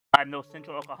by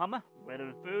Central Oklahoma.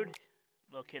 Regular food,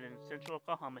 located in Central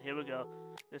Oklahoma. Here we go.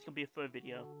 This will be a food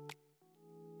video.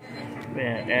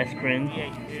 Yeah, Aspen.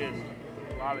 Yeah, here's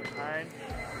a lot of time.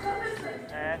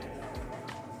 Past.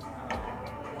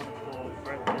 Wonderful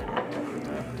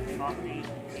breakfast, coffee,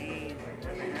 tea,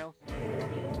 everything else.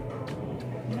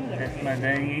 That's my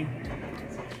thingy.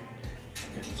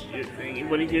 Your thingy.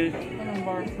 What do you do?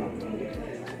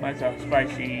 Mine's a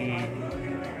spicy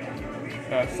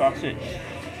sausage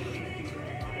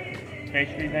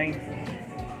pastry thing.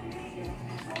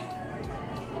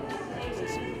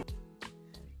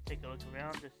 Take a look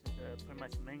around. This is pretty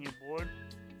much the menu board.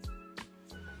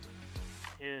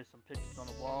 Here's some pictures on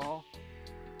the wall.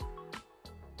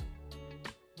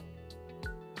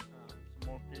 Some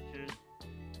more pictures.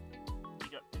 We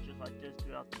got pictures like this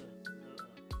throughout the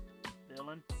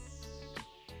building.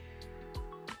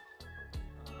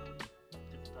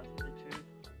 Different types of pictures.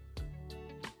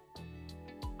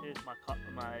 Here's my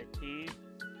tea. Get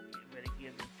ready to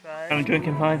give it a try. I'm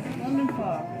drinking fine. London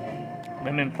Fog.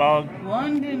 Lemon fog.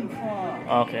 London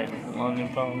Fog. Okay, London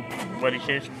fog. What is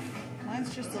this?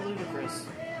 Mine's just a ludicrous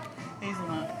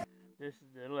hazelnut. This is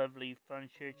the lovely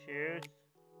furniture chairs.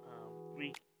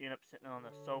 We end up sitting on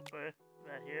the sofa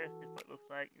right here. This is what it looks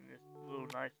like, and this little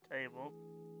nice table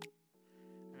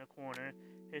in the corner.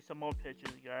 Here's some more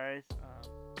pictures, guys.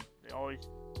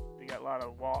 They got a lot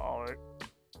of wall art.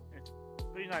 It's a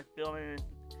pretty nice building.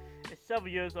 It's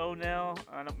several years old now.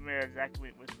 I don't remember exactly when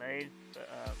it was made, but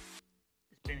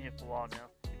it's been here for a while now.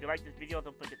 If you like this video,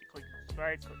 don't forget to click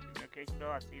subscribe, click the notification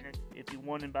bell. I'll see you next. If you're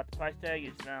wondering about the price tag,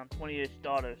 it's around $20-ish.